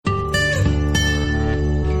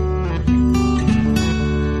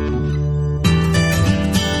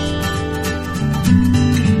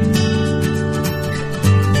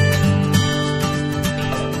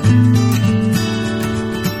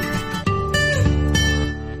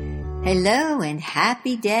Hello and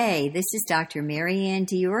happy day. This is Dr. Marianne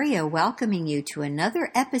Diorio welcoming you to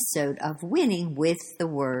another episode of Winning with the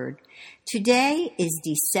Word. Today is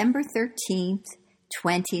December 13th,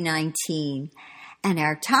 2019, and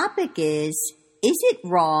our topic is it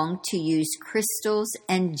wrong to use crystals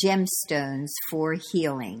and gemstones for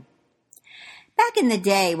healing? Back in the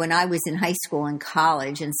day when I was in high school and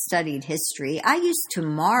college and studied history, I used to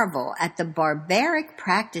marvel at the barbaric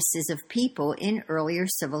practices of people in earlier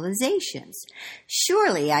civilizations.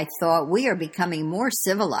 Surely, I thought, we are becoming more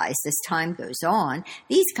civilized as time goes on.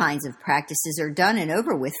 These kinds of practices are done and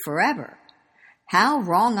over with forever. How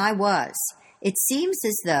wrong I was. It seems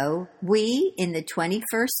as though we, in the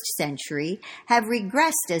 21st century, have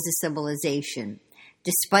regressed as a civilization.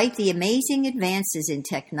 Despite the amazing advances in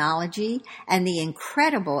technology and the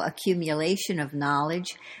incredible accumulation of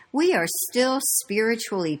knowledge, we are still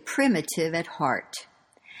spiritually primitive at heart.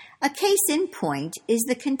 A case in point is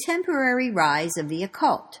the contemporary rise of the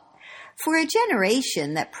occult. For a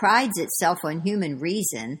generation that prides itself on human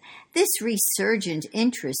reason, this resurgent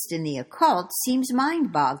interest in the occult seems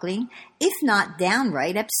mind-boggling, if not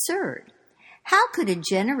downright absurd. How could a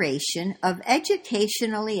generation of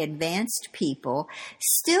educationally advanced people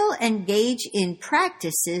still engage in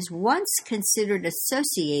practices once considered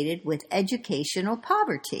associated with educational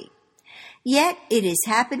poverty? Yet it is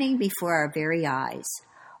happening before our very eyes.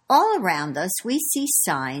 All around us we see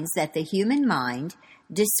signs that the human mind,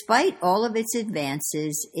 despite all of its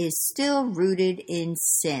advances, is still rooted in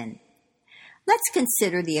sin. Let's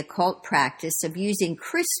consider the occult practice of using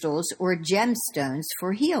crystals or gemstones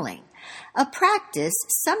for healing, a practice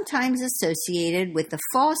sometimes associated with the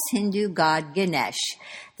false Hindu god Ganesh,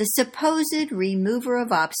 the supposed remover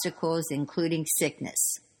of obstacles, including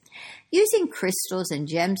sickness. Using crystals and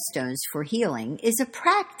gemstones for healing is a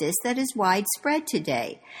practice that is widespread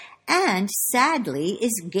today and, sadly,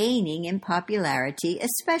 is gaining in popularity,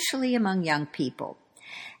 especially among young people.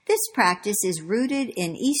 This practice is rooted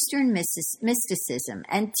in Eastern mysticism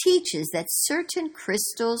and teaches that certain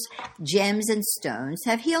crystals, gems, and stones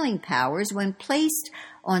have healing powers when placed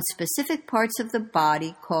on specific parts of the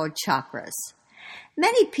body called chakras.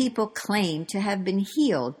 Many people claim to have been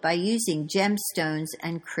healed by using gemstones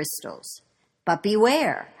and crystals. But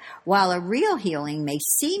beware, while a real healing may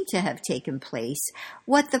seem to have taken place,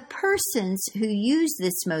 what the persons who use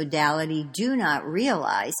this modality do not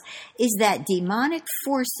realize is that demonic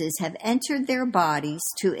forces have entered their bodies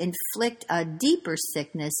to inflict a deeper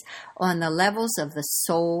sickness on the levels of the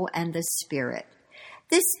soul and the spirit.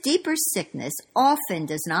 This deeper sickness often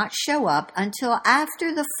does not show up until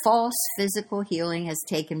after the false physical healing has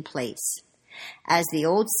taken place. As the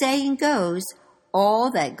old saying goes,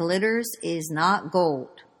 all that glitters is not gold.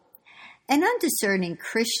 An undiscerning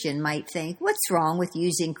Christian might think, what's wrong with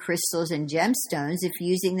using crystals and gemstones if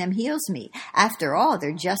using them heals me? After all,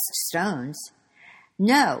 they're just stones.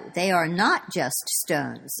 No, they are not just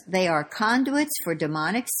stones. They are conduits for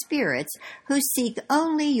demonic spirits who seek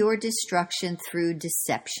only your destruction through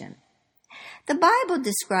deception. The Bible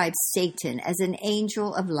describes Satan as an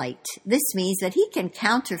angel of light. This means that he can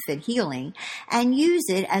counterfeit healing and use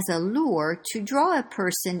it as a lure to draw a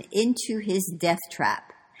person into his death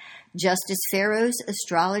trap. Just as Pharaoh's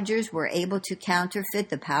astrologers were able to counterfeit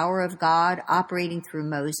the power of God operating through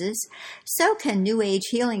Moses, so can New Age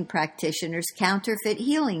healing practitioners counterfeit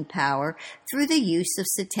healing power through the use of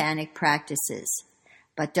satanic practices.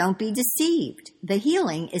 But don't be deceived. The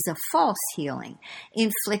healing is a false healing,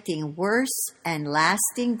 inflicting worse and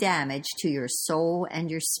lasting damage to your soul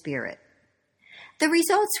and your spirit. The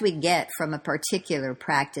results we get from a particular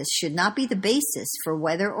practice should not be the basis for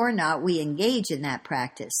whether or not we engage in that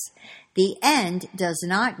practice. The end does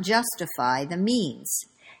not justify the means.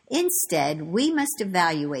 Instead, we must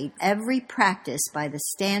evaluate every practice by the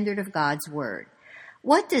standard of God's Word.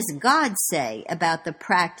 What does God say about the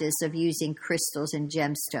practice of using crystals and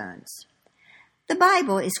gemstones? The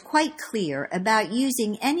Bible is quite clear about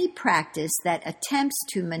using any practice that attempts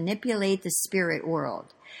to manipulate the spirit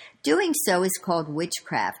world. Doing so is called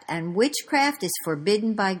witchcraft, and witchcraft is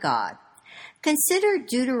forbidden by God. Consider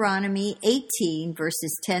Deuteronomy 18,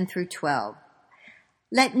 verses 10 through 12.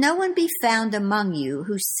 Let no one be found among you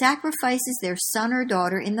who sacrifices their son or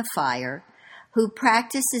daughter in the fire, who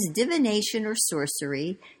practices divination or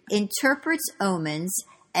sorcery, interprets omens,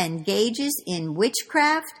 engages in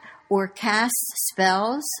witchcraft, or casts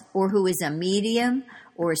spells, or who is a medium,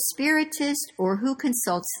 or a spiritist, or who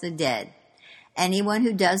consults the dead. Anyone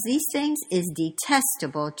who does these things is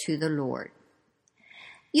detestable to the Lord.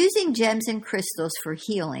 Using gems and crystals for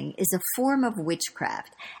healing is a form of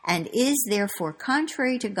witchcraft and is therefore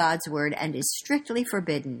contrary to God's word and is strictly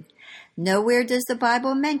forbidden. Nowhere does the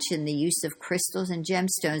Bible mention the use of crystals and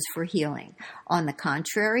gemstones for healing. On the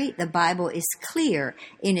contrary, the Bible is clear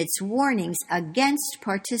in its warnings against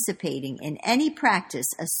participating in any practice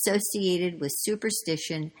associated with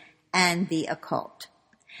superstition and the occult.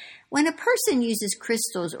 When a person uses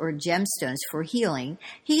crystals or gemstones for healing,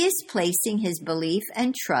 he is placing his belief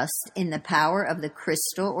and trust in the power of the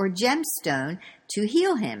crystal or gemstone to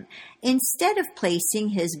heal him, instead of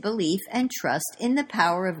placing his belief and trust in the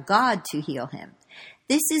power of God to heal him.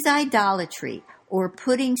 This is idolatry, or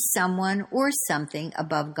putting someone or something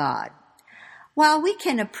above God. While we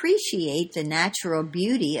can appreciate the natural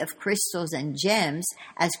beauty of crystals and gems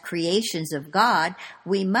as creations of God,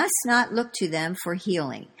 we must not look to them for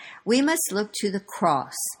healing. We must look to the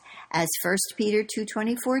cross. As 1 Peter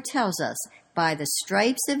 2:24 tells us, by the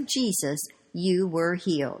stripes of Jesus, you were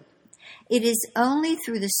healed. It is only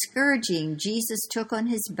through the scourging Jesus took on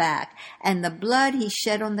his back and the blood he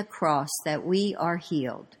shed on the cross that we are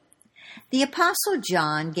healed. The Apostle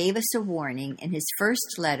John gave us a warning in his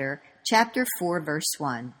first letter, Chapter 4, verse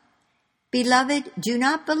 1. Beloved, do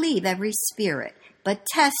not believe every spirit, but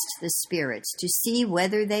test the spirits to see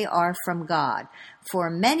whether they are from God, for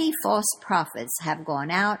many false prophets have gone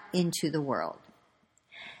out into the world.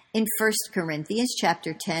 In 1 Corinthians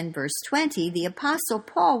chapter 10, verse 20, the Apostle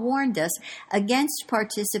Paul warned us against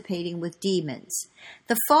participating with demons.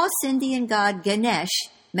 The false Indian god Ganesh,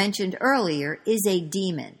 mentioned earlier, is a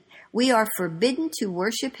demon. We are forbidden to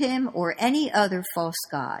worship him or any other false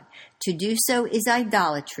god. To do so is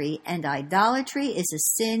idolatry, and idolatry is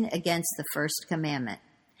a sin against the first commandment.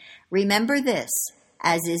 Remember this,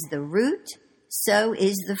 as is the root, so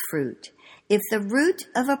is the fruit. If the root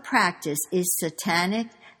of a practice is satanic,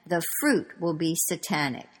 the fruit will be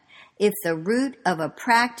satanic. If the root of a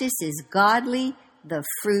practice is godly, the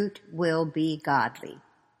fruit will be godly.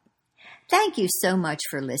 Thank you so much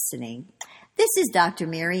for listening. This is Dr.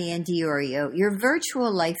 Mary Ann Diorio, your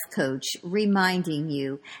virtual life coach, reminding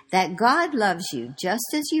you that God loves you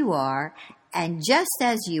just as you are and just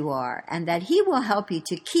as you are, and that he will help you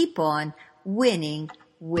to keep on winning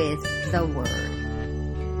with the Word.